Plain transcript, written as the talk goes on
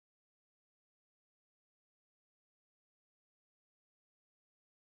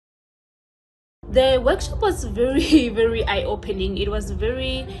The workshop was very, very eye-opening. It was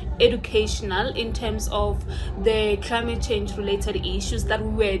very educational in terms of the climate change related issues that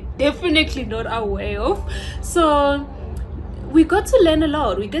we were definitely not aware of. So we got to learn a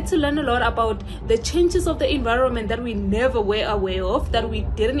lot. We get to learn a lot about the changes of the environment that we never were aware of, that we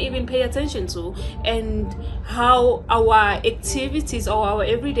didn't even pay attention to, and how our activities or our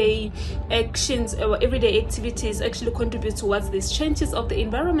everyday actions, our everyday activities actually contribute towards these changes of the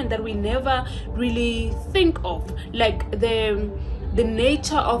environment that we never really think of, like the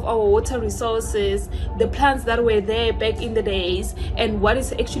nature of our water resources, the plants that were there back in the days, and what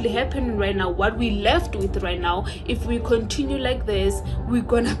is actually happening right now, what we left with right now. If we continue like this, we're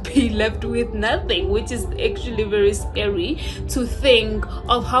gonna be left with nothing, which is actually very scary to think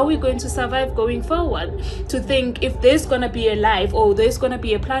of how we're going to survive going forward, to think if there's gonna be a life or there's gonna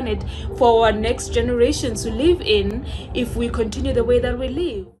be a planet for our next generation to live in if we continue the way that we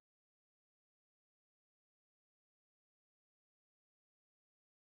live.